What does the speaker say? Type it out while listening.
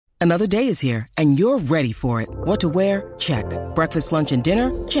Another day is here, and you're ready for it. What to wear? Check. Breakfast, lunch, and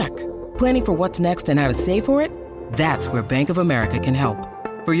dinner? Check. Planning for what's next and how to save for it? That's where Bank of America can help.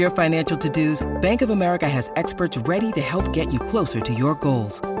 For your financial to-dos, Bank of America has experts ready to help get you closer to your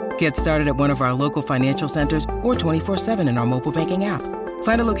goals. Get started at one of our local financial centers or 24/7 in our mobile banking app.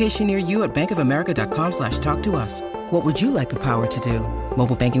 Find a location near you at bankofamerica.com/talktous. What would you like the power to do?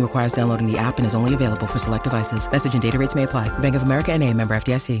 Mobile banking requires downloading the app and is only available for select devices. Message and data rates may apply. Bank of America N.A., member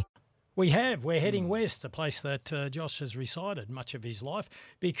FDIC. We're heading west, a place that Josh has resided much of his life,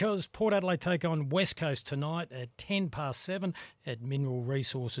 because Port Adelaide take on West Coast tonight at 7:10 at Mineral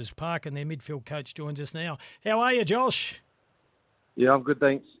Resources Park, and their midfield coach joins us now. How are you, Josh? Yeah, I'm good,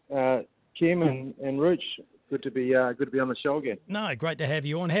 thanks. Kim and Rooch, good to be on the show again. No, great to have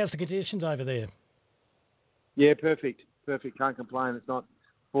you on. How's the conditions over there? Yeah, perfect. Can't complain. It's not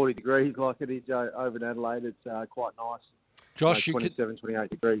 40 degrees like it is over in Adelaide. It's quite nice. Josh, 27, 28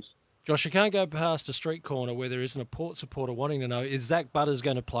 degrees. Josh, you can't go past a street corner where there isn't a Port supporter wanting to know, is Zach Butters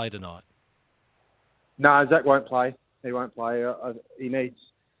going to play tonight? No, Zach won't play. He won't play. He needs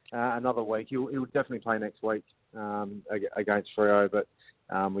another week. He'll definitely play next week against Freo, but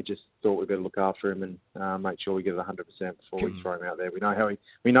we just thought we'd better look after him and make sure we get it 100% before we throw him out there. We know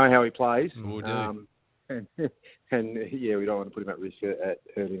how he plays. We do. And yeah, we don't want to put him at risk at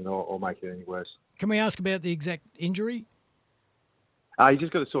hurting or make it any worse. Can we ask about the exact injury? He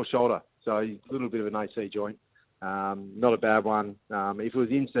just got a sore shoulder, so a little bit of an AC joint. Not a bad one. If it was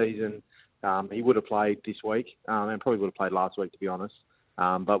in season, he would have played this week, and probably would have played last week, to be honest.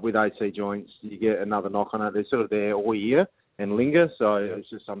 But with AC joints, you get another knock on it. They're sort of there all year and linger, so it's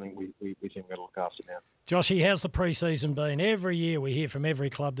just something we think we're going to look after now. Joshy, how's the pre-season been? Every year we hear from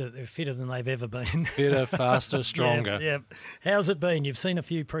every club that they're fitter than they've ever been. Fitter, faster, stronger. Yeah. How's it been? You've seen a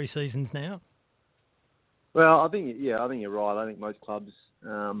few pre-seasons now. Well, I think you're right. I think most clubs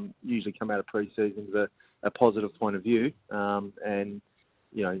usually come out of pre-season with a positive point of view, and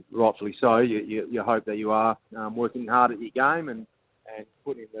rightfully so. You hope that you are working hard at your game and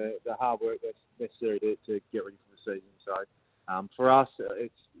putting in the hard work that's necessary to get ready for the season. So for us,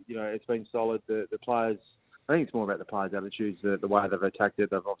 it's been solid. The players, I think it's more about the players' attitudes, the way they've attacked it.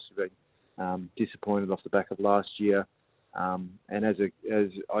 They've obviously been disappointed off the back of last year. And as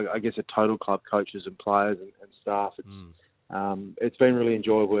I guess a total club, coaches and players and staff, it's been really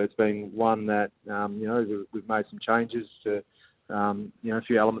enjoyable. It's been one that we've made some changes to a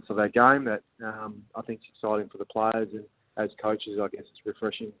few elements of our game that I think is exciting for the players, and as coaches, I guess it's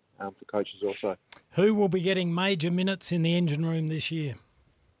refreshing for coaches also. Who will be getting major minutes in the engine room this year?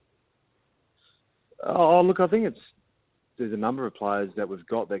 Oh, look, I think there's a number of players that we've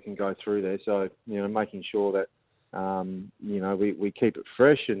got that can go through there. So making sure that we keep it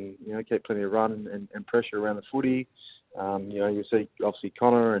fresh and, keep plenty of run and pressure around the footy. You'll see, obviously,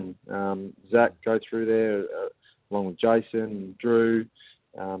 Connor and Zach go through there, along with Jason, Drew,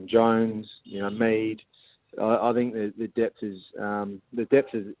 Jones, Mead. I think the depth is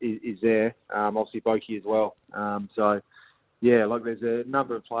there. Obviously, Boki as well. There's a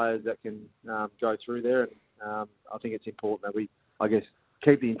number of players that can go through there. And I think it's important that we, I guess,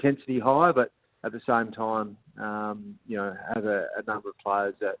 keep the intensity high, but at the same time, have a number of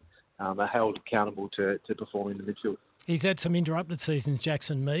players that are held accountable to perform in the midfield. He's had some interrupted seasons,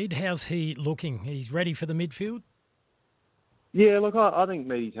 Jackson Mead. How's he looking? He's ready for the midfield? Yeah, look, I think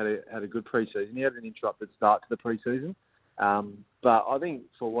Mead's had a good pre-season. He had an interrupted start to the pre-season, but I think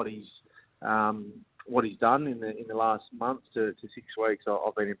for what he's done in the last month to 6 weeks,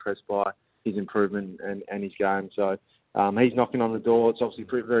 I've been impressed by his improvement and his game. So he's knocking on the door. It's obviously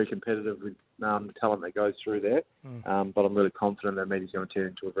very competitive with the talent that goes through there, but I'm really confident that Mead's going to turn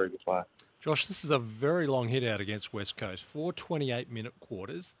into a very good player. Josh, this is a very long hit out against West Coast. 4 28-minute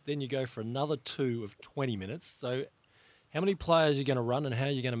quarters. Then you go for another 2 of 20 minutes. So how many players are you going to run and how are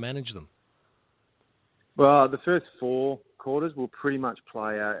you going to manage them? Well, the first 4 quarters will pretty much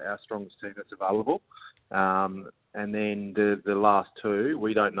play our strongest team that's available. And then the last 2,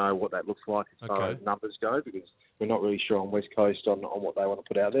 we don't know what that looks like as far as numbers go, because we're not really sure on West Coast on what they want to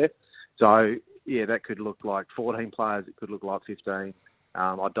put out there. So, yeah, that could look like 14 players. It could look like 15.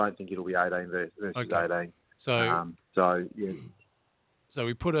 I don't think it'll be 18 versus 18. So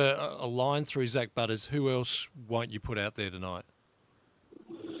we put a line through Zach Butters. Who else won't you put out there tonight?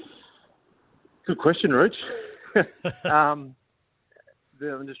 Good question, Rich. I'm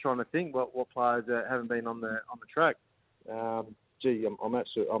just trying to think what players haven't been on the track. I'm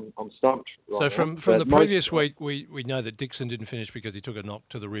stumped. So from the previous week, we know that Dixon didn't finish because he took a knock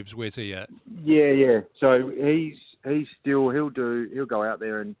to the ribs. Where's he at? Yeah. So he'll go out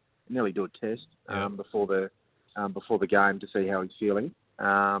there and nearly do a test before the game to see how he's feeling.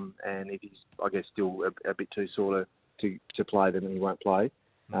 and if he's, I guess, still a bit too sore to play, then he won't play.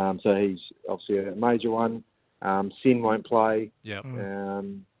 So he's obviously a major one. Sin won't play. Yeah.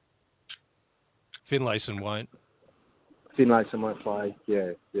 Finlayson won't. Finlayson won't play.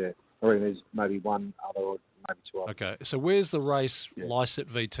 Yeah. I reckon there's maybe one other or maybe two others. Okay. So where's the race Lycett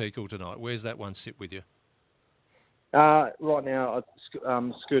v Teakle tonight? Where's that one sit with you? Right now,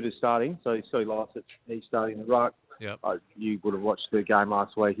 Scooter's starting. So Scotty Lycett, he's starting the ruck. Yep. You would have watched the game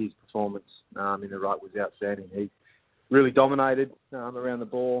last week. His performance in the ruck was outstanding. He really dominated around the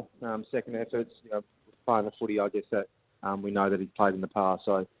ball. Second efforts, playing the footy, I guess that we know that he's played in the past.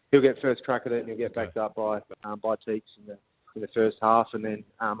 So he'll get first crack at it, and he'll get backed up by Teeks in the first half, and then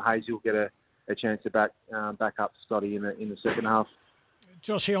Hazy will get a chance to back up Scotty in the second half.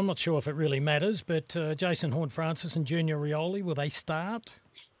 Joshy, I'm not sure if it really matters, but Jason Horne-Francis and Junior Rioli, will they start?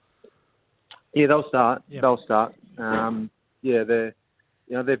 Yeah, they'll start. Yep. They'll start.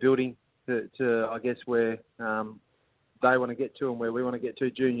 They're building to I guess where they want to get to and where we want to get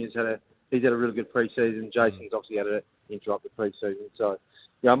to. Junior's he's had a really good pre-season. Jason's obviously had to interrupt the pre-season. So,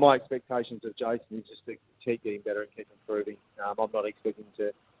 my expectations of Jason is just to keep getting better and keep improving. I'm not expecting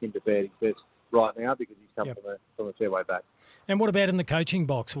him to bear his best right now because he's come from a fair way back. And what about in the coaching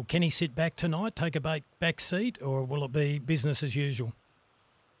box? Will Kenny sit back tonight, take a back seat, or will it be business as usual?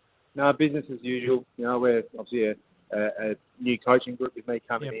 No, business as usual. We're obviously a new coaching group with me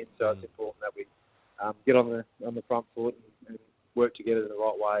coming in, so it's important that we get on the front foot and work together in the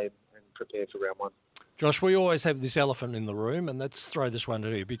right way and prepare for round one. Josh, we always have this elephant in the room, and let's throw this one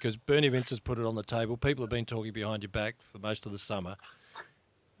to you because Bernie Vince has put it on the table. People have been talking behind your back for most of the summer.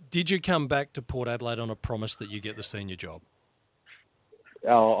 Did you come back to Port Adelaide on a promise that you get the senior job?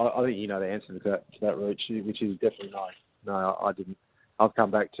 Oh, I think you know the answer to that, Roach, which is definitely no. No, I didn't. I've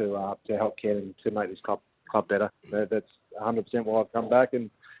come back to help Ken and to make this club better. That's 100% why I've come back, and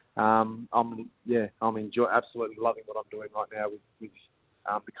I'm absolutely loving what I'm doing right now with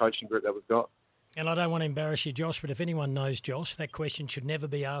the coaching group that we've got. And I don't want to embarrass you, Josh, but if anyone knows Josh, that question should never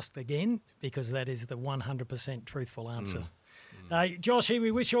be asked again because that is the 100% truthful answer. Joshy,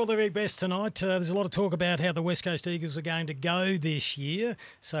 we wish you all the very best tonight. There's a lot of talk about how the West Coast Eagles are going to go this year.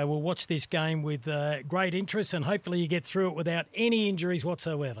 So we'll watch this game with great interest and hopefully you get through it without any injuries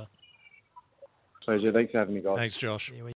whatsoever. Pleasure. Thanks for having me, guys. Thanks, Josh.